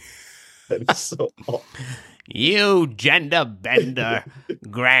me. That is so awful. You gender bender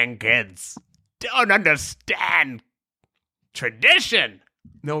grandkids don't understand tradition.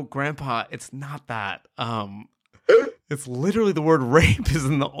 No, Grandpa, it's not that. It's literally the word rape is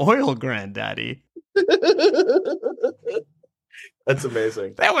in the oil, Granddaddy. That's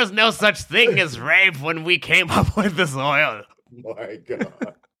amazing. There was no such thing as rape when we came up with this oil. My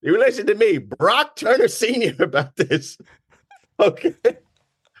God. You listen to me, Brock Turner Sr. about this. Okay.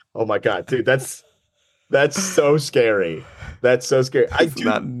 Oh my God, dude, that's so scary. That's so scary.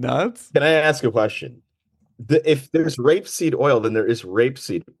 Not nuts. Can I ask a question? If there's rapeseed oil, then there is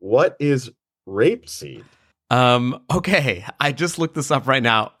rapeseed. What is rapeseed? Okay, I just looked this up right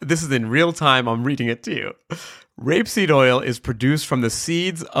now. This is in real time. I'm reading it to you. Rapeseed oil is produced from the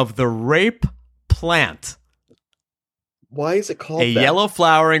seeds of the rape plant. Why is it called a that? yellow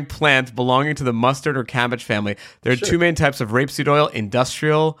flowering plant belonging to the mustard or cabbage family? There are two main types of rapeseed oil: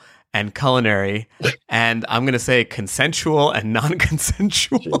 industrial and culinary. And I'm going to say consensual and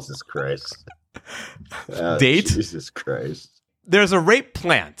non-consensual. Jesus Christ. Date? Jesus Christ. There's a rape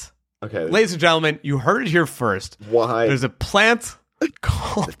plant. Okay. Ladies and gentlemen, you heard it here first. Why? There's a plant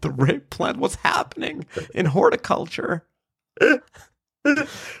called the rape plant. What's happening in horticulture?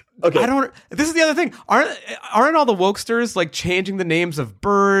 Okay. This is the other thing. Aren't all the wokesters changing the names of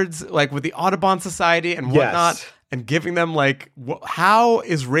birds, with the Audubon Society and whatnot? Yes. and giving them like, how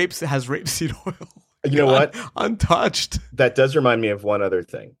is has rapeseed oil? You know what? Untouched. That does remind me of one other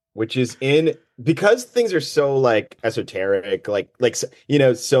thing, which is because things are so like esoteric, like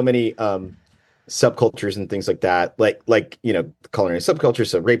so many subcultures and things like that, like culinary subculture.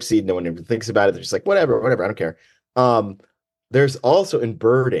 So rapeseed, no one ever thinks about it. They're just like whatever, I don't care. There's also in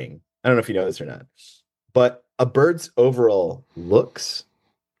birding. I don't know if you know this or not, but a bird's overall looks,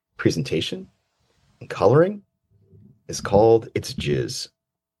 presentation, and coloring is called its jizz.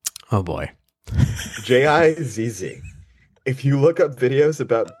 Oh boy. Jizz. If you look up videos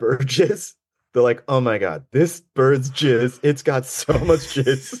about bird jizz, they're like, oh my God, this bird's jizz, it's got so much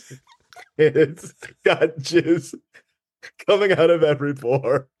jizz. It's got jizz coming out of every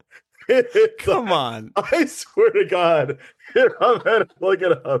pore. Come on. I swear to God. Here, I'm going to look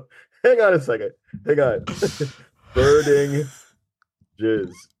it up. Hang on a second. Hang on. Birding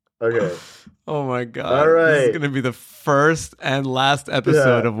jizz. Okay. Oh my God. All right. This is going to be the first and last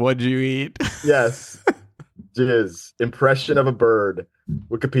episode of What'd You Eat? Yes. Jizz. Impression of a bird.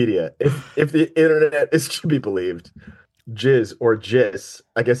 Wikipedia. If the internet is to be believed. Jizz or jizz.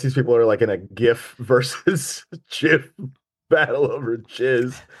 I guess these people are like in a GIF versus GIF battle over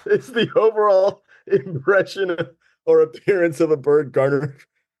jizz. It's the overall impression or appearance of a bird garnered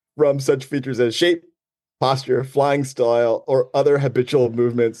from such features as shape, posture, flying style, or other habitual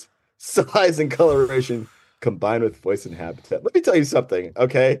movements, size and coloration combined with voice and habitat. Let me tell you something,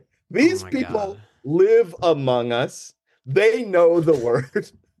 okay? These people live among us. They know the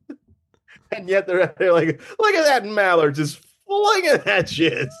word. And yet they're like, look at that mallard just flinging that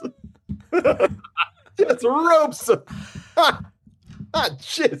jizz. Just ropes of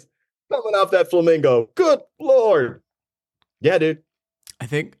jizz coming off that flamingo. Good Lord. Yeah, dude. I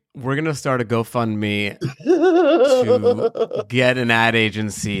think we're going to start a GoFundMe to get an ad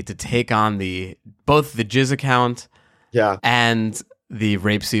agency to take on both the jizz account and the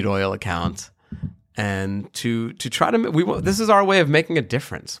rapeseed oil account. And to try to, this is our way of making a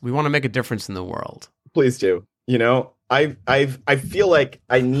difference. We want to make a difference in the world. Please do. I feel like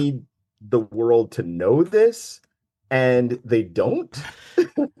I need the world to know this, and they don't.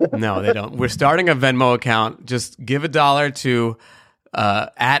 No, they don't. We're starting a Venmo account. Just give $1 to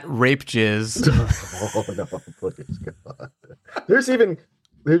at Rape Jizz. Oh no, please God. There's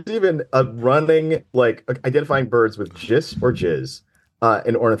even a running like identifying birds with jizz or jizz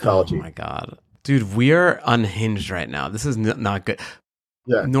in ornithology. Oh my God. Dude, we are unhinged right now. This is not good.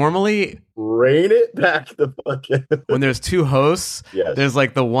 Yeah. Normally, rein it back the fucking. When there's two hosts, yes. There's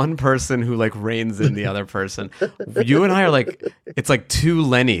like the one person who like reins in the other person. You and I are like, it's like two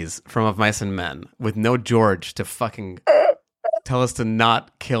Lennys from Of Mice and Men with no George to fucking tell us to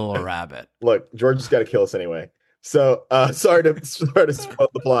not kill a rabbit. Look, George has got to kill us anyway. So sorry to spoil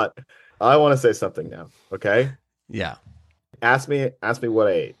the plot. I want to say something now. Okay. Yeah. Ask me what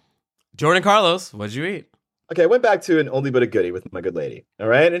I ate. Jordan Carlos, what'd you eat? Okay, I went back to an oldie but a goodie with my good lady. All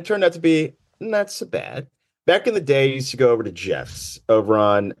right, and it turned out to be not so bad. Back in the day, I used to go over to Jeff's over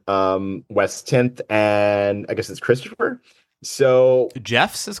on West 10th, and I guess it's Christopher. So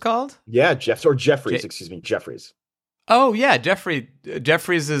Jeff's is called? Yeah, Jeff's or Jeffrey's. Excuse me, Jeffrey's. Oh yeah,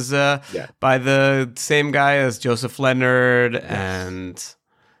 Jeffrey's is by the same guy as Joseph Leonard and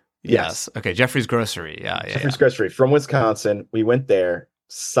yes. Okay, Jeffrey's Grocery. Yeah, Jeffrey's Grocery from Wisconsin. We went there.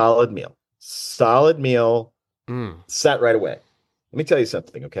 Solid meal. Sat right away. Let me tell you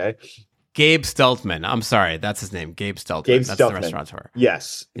something, okay? Gabe Steltman. I'm sorry, that's his name. Gabe Steltman. That's the restaurateur.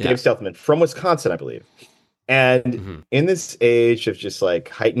 Yes, Gabe Steltman from Wisconsin, I believe. And in this age of just like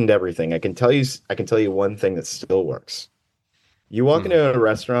heightened everything, I can tell you one thing that still works. You walk into a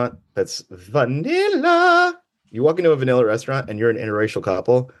restaurant that's vanilla. You walk into a vanilla restaurant and you're an interracial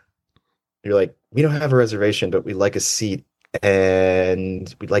couple. You're like, we don't have a reservation, but we like a seat.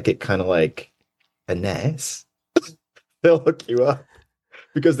 And we'd like it kind of like a nice. They'll hook you up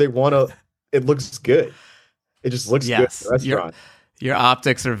because they want to. It looks good. It just looks good in the restaurant. Your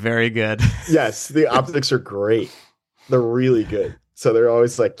optics are very good. Yes, the optics are great. They're really good. So they're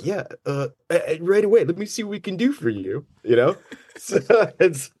always like, yeah, right away. Let me see what we can do for you. So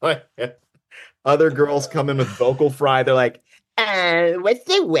it's like other girls come in with vocal fry. They're like, what's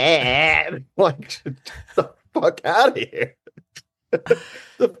the web? Like, get the fuck out of here.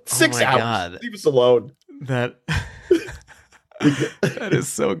 6 hours. God. Leave us alone. That is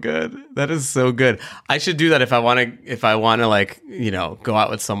so good. That is so good. I should do that if I want to like, go out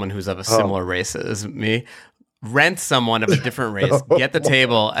with someone who's of a similar race as me. Rent someone of a different race, get the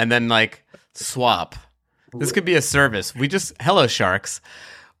table, and then like swap. This could be a service. Hello sharks.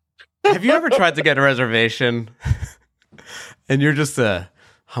 Have you ever tried to get a reservation and you're just a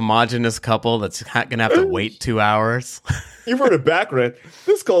homogenous couple that's gonna have to wait 2 hours. You've heard of back rent.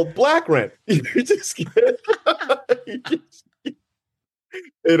 This is called black rent. You just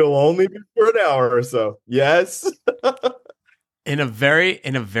it'll only be for an hour or so. Yes. In a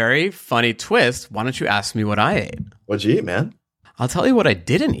very funny twist, why don't you ask me what I ate? What'd you eat, man? I'll tell you what I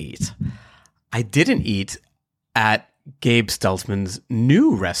didn't eat. I didn't eat at Gabe Stelzman's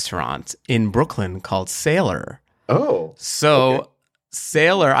new restaurant in Brooklyn called Sailor. Oh. So okay.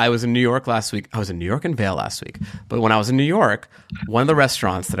 Sailor, I was in New York last week. I was in New York and Vail last week. But when I was in New York, one of the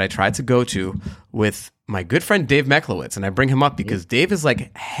restaurants that I tried to go to with my good friend Dave Meklowitz, and I bring him up because Dave is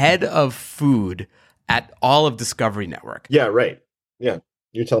like head of food at all of Discovery Network. Yeah, right. Yeah.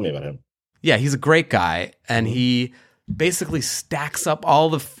 You're telling me about him. Yeah, he's a great guy, and he basically stacks up all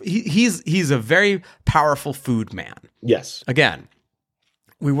the he's a very powerful food man. Yes. Again,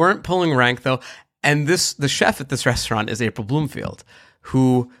 we weren't pulling rank though, and the chef at this restaurant is April Bloomfield,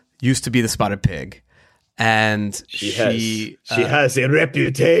 who used to be the Spotted Pig, and she has a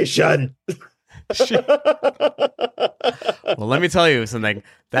reputation. Well, let me tell you something.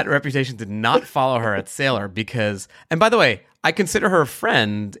 That reputation did not follow her at Sailor because, and by the way, I consider her a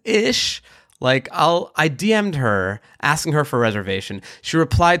friend-ish. Like I DM'd her asking her for a reservation. She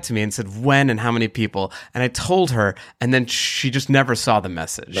replied to me and said when and how many people, and I told her, and then she just never saw the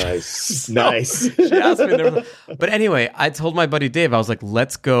message. Nice, nice. She asked me, but anyway, I told my buddy Dave, I was like,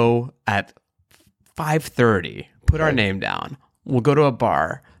 let's go at 5:30. Put our name down. We'll go to a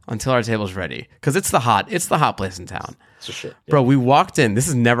bar until our table's ready because it's the hot place in town. For sure. Yeah. Bro, we walked in. This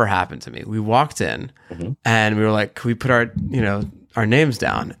has never happened to me. We walked in and we were like, can we put our names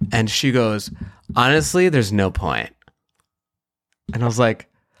down? And she goes, honestly, there's no point. And I was like,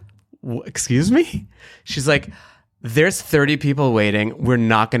 excuse me? She's like, there's 30 people waiting. We're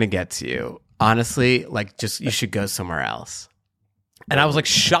not going to get to you. Honestly, like just, you should go somewhere else. And I was like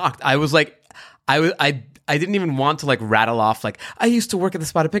shocked. I was like, I didn't even want to like rattle off like I used to work at the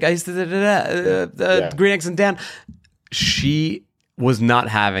Spotted Pig. I used to Green Eggs and Dan. She was not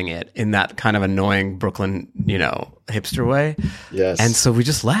having it in that kind of annoying Brooklyn, hipster way. Yes. And so we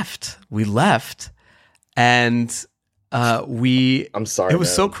just left. We left, and I'm sorry. It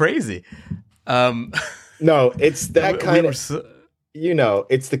was so crazy. No, it's that kind of.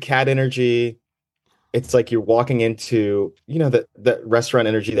 It's the cat energy. It's like you're walking into, the restaurant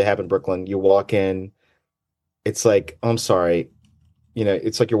energy they have in Brooklyn. You walk in. It's like, I'm sorry,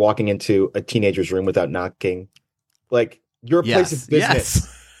 it's like you're walking into a teenager's room without knocking. Like, you're a place of business.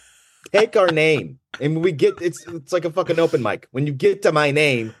 Yes. Take our name. And it's like a fucking open mic. When you get to my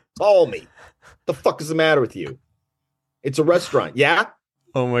name, call me. The fuck is the matter with you? It's a restaurant, yeah?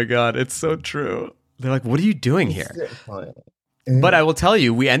 Oh my God, it's so true. They're like, what are you doing here? But I will tell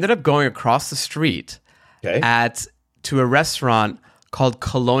you, we ended up going across the street to a restaurant called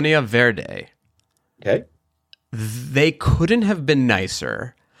Colonia Verde. Okay. They couldn't have been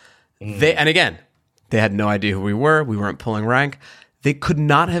nicer. And again, they had no idea who we were. We weren't pulling rank. They could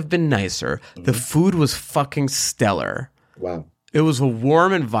not have been nicer. The food was fucking stellar. Wow. It was a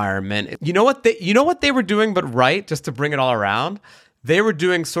warm environment. You know what they were doing, but right, just to bring it all around? They were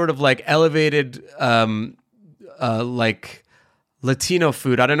doing sort of like elevated, like Latino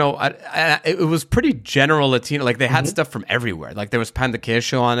food. I don't know. It was pretty general Latino. Like they had stuff from everywhere. Like there was pan de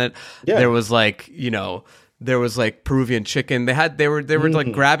queso on it. Yeah. There was like, there was like Peruvian chicken. They were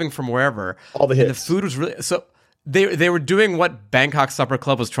like grabbing from wherever. All the hits. And the food was really so. They were doing what Bangkok Supper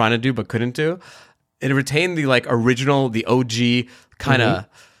Club was trying to do but couldn't do. It retained the like original, the OG kind of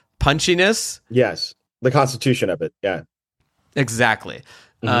punchiness. Yes, the constitution of it. Yeah, exactly.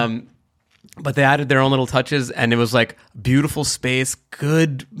 But they added their own little touches, and it was like beautiful space,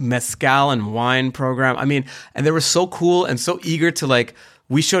 good mezcal and wine program. I mean, and they were so cool and so eager to like.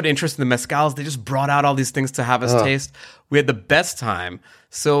 We showed interest in the mezcals. They just brought out all these things to have us taste. We had the best time.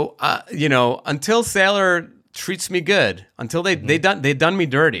 So until Sailor treats me good, until they done me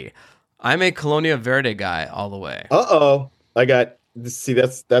dirty, I'm a Colonia Verde guy all the way.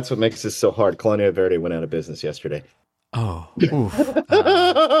 That's what makes this so hard. Colonia Verde went out of business yesterday. Oh, oof.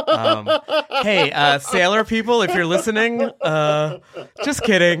 Hey, Sailor people, if you're listening, just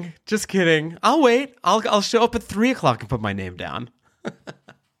kidding. I'll wait. I'll show up at 3:00 and put my name down.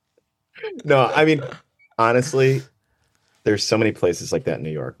 No, I mean, honestly, there's so many places like that in New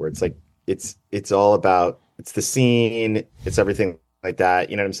York where it's like it's all about it's the scene, it's everything like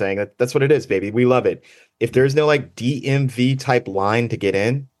that. You know what I'm saying? That's what it is, baby. We love it. If there's no like DMV type line to get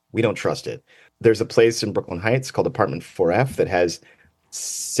in, we don't trust it. There's a place in Brooklyn Heights called Apartment 4F that has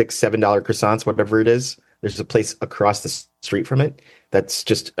 $6-7 croissants, whatever it is. There's a place across the street from it that's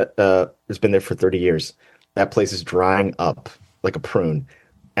just has been there for 30 years. That place is drying up like a prune.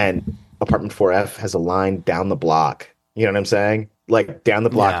 and apartment 4F has a line down the block. You know what I'm saying? Like down the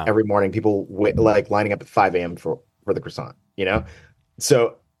block every morning, people like lining up at 5 a.m. for the croissant. You know,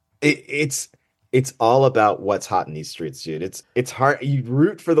 so it's all about what's hot in these streets, dude. It's hard. You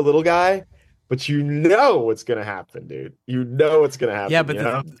root for the little guy, but you know what's gonna happen, dude. You know what's gonna happen.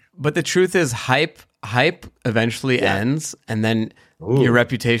 Yeah, but the truth is, hype eventually ends, and then your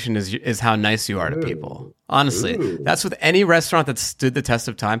reputation is how nice you are to people. Honestly, that's with any restaurant that stood the test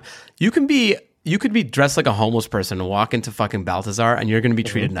of time. You could be dressed like a homeless person and walk into fucking Balthazar, and you're going to be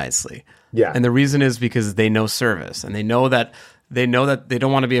treated nicely. Yeah, and the reason is because they know service, and they know that they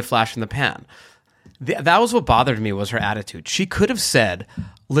don't want to be a flash in the pan. That was what bothered me, was her attitude. She could have said,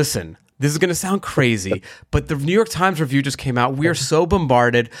 "Listen, this is going to sound crazy, but the New York Times review just came out. We are so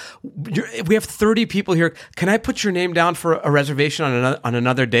bombarded. We have 30 people here. Can I put your name down for a reservation on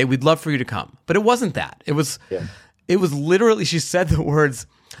another day? We'd love for you to come." But it wasn't that. It was literally, she said the words,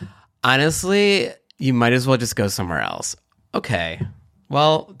 "Honestly, you might as well just go somewhere else." Okay,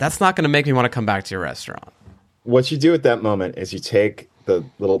 well, that's not going to make me want to come back to your restaurant. What you do at that moment is you take the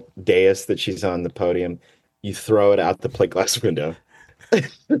little dais that she's on the podium, you throw it out the plate glass window. And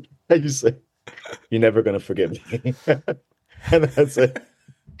you say, "You're never going to forgive me." And that's it.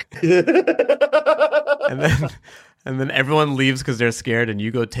 and then everyone leaves because they're scared, and you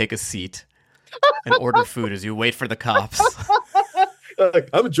go take a seat and order food as you wait for the cops.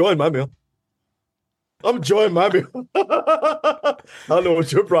 Like, I'm enjoying my meal. I don't know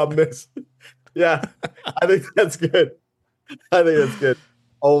what your problem is. Yeah, I think that's good.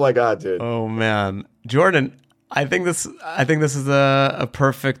 Oh my God, dude. Oh man, Jordan, I think this is a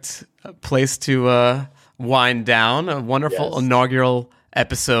perfect place to wind down. A wonderful inaugural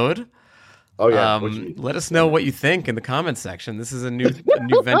episode. Oh yeah. Let us know what you think in the comments section. This is a new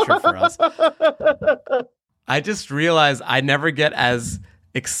venture for us. I just realized I never get as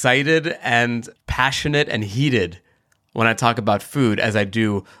excited and passionate and heated when I talk about food as I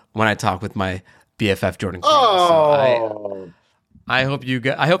do when I talk with my BFF Jordan Crane. So I hope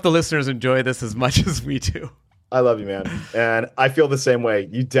the listeners enjoy this as much as we do. I love you, man. And I feel the same way.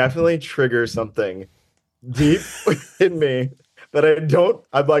 You definitely trigger something deep in me that I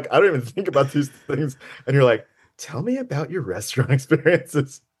don't even think about these things. And you're like, tell me about your restaurant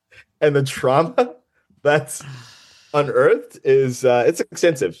experiences. And the trauma that's unearthed is, it's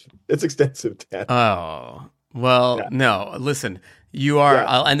extensive. It's extensive, Dan. Oh, well, no, listen, you are,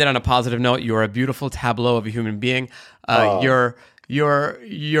 I'll end it on a positive note. You are a beautiful tableau of a human being. Your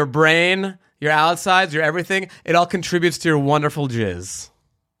brain, your outsides, your everything, it all contributes to your wonderful jizz.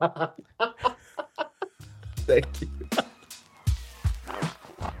 Thank you.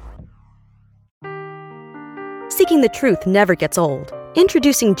 Seeking the truth never gets old.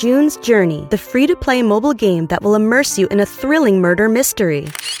 Introducing June's Journey, the free-to-play mobile game that will immerse you in a thrilling murder mystery.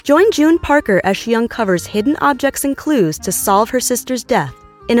 Join June Parker as she uncovers hidden objects and clues to solve her sister's death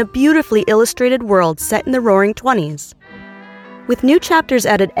in a beautifully illustrated world set in the Roaring '20s. With new chapters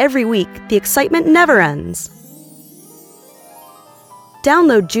added every week, the excitement never ends.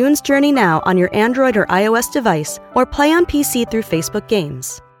 Download June's Journey now on your Android or iOS device, or play on PC through Facebook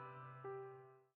Games.